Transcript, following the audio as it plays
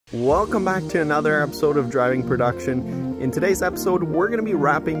Welcome back to another episode of Driving Production. In today's episode, we're going to be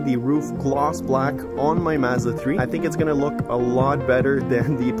wrapping the roof gloss black on my Mazda3. I think it's going to look a lot better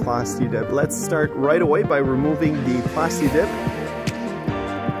than the Plasti Dip. Let's start right away by removing the Plasti Dip.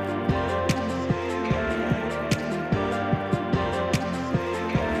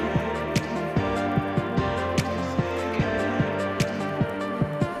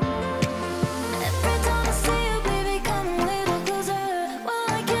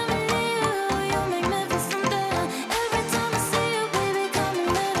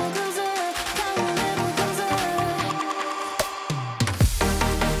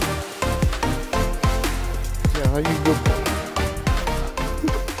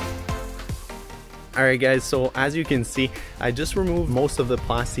 Alright guys, so as you can see, I just removed most of the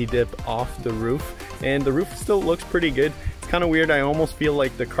Plasti Dip off the roof, and the roof still looks pretty good. It's kind of weird, I almost feel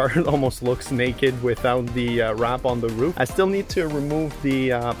like the car almost looks naked without the wrap on the roof. I still need to remove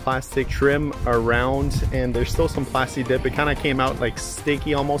the plastic trim around, and there's still some Plasti Dip. It kind of came out like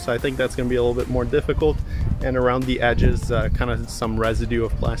sticky almost, so I think that's going to be a little bit more difficult. And around the edges, kind of some residue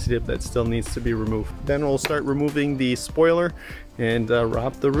of Plasti Dip that still needs to be removed. Then we'll start removing the spoiler and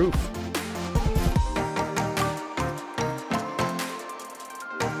wrap the roof.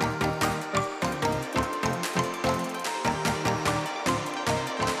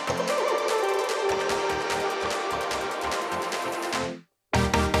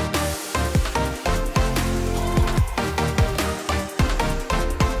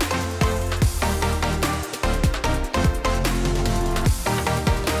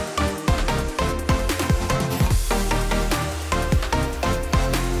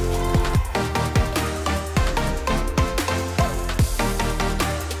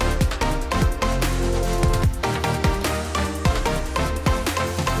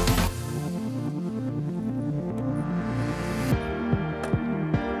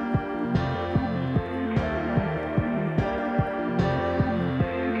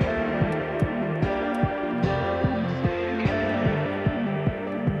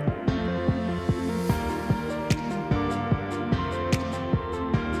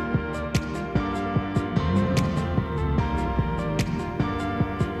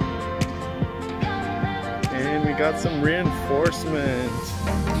 Got some reinforcement.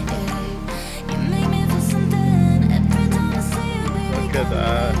 Look at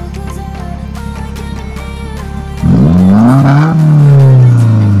that.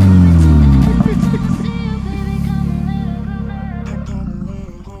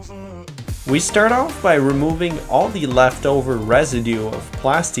 We start off by removing all the leftover residue of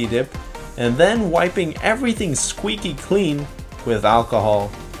Plasti Dip and then wiping everything squeaky clean with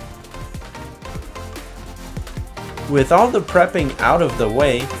alcohol. With all the prepping out of the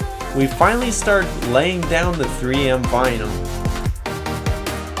way, we finally start laying down the 3M vinyl.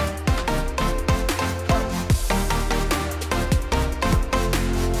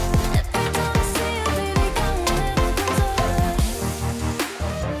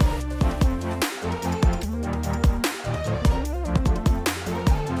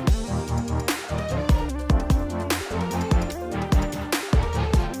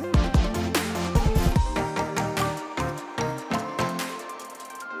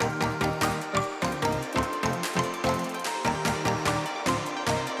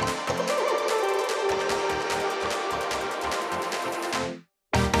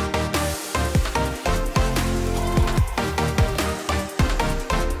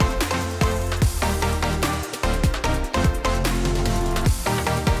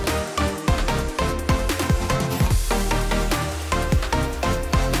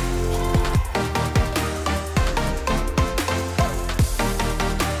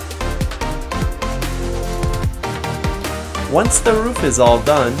 Once the roof is all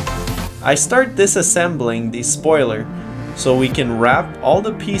done, I start disassembling the spoiler so we can wrap all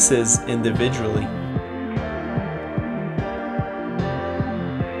the pieces individually.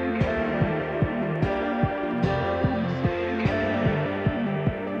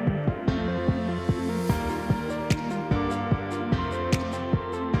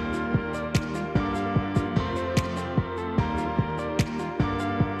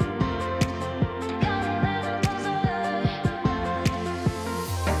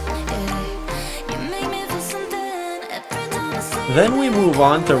 Then we move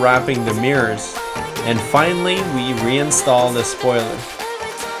on to wrapping the mirrors, and finally we reinstall the spoiler.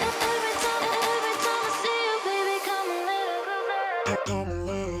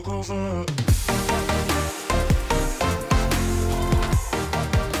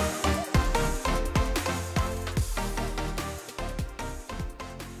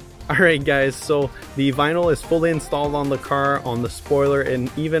 Alright guys, so the vinyl is fully installed on the car, on the spoiler,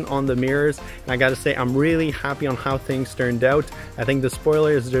 and even on the mirrors. And I gotta say, I'm really happy on how things turned out. I think the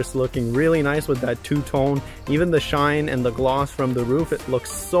spoiler is just looking really nice with that two-tone. Even the shine and the gloss from the roof, it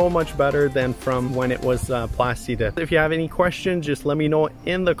looks so much better than from when it was Plasti Dip. If you have any questions, just let me know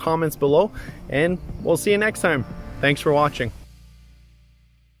in the comments below, and we'll see you next time. Thanks for watching.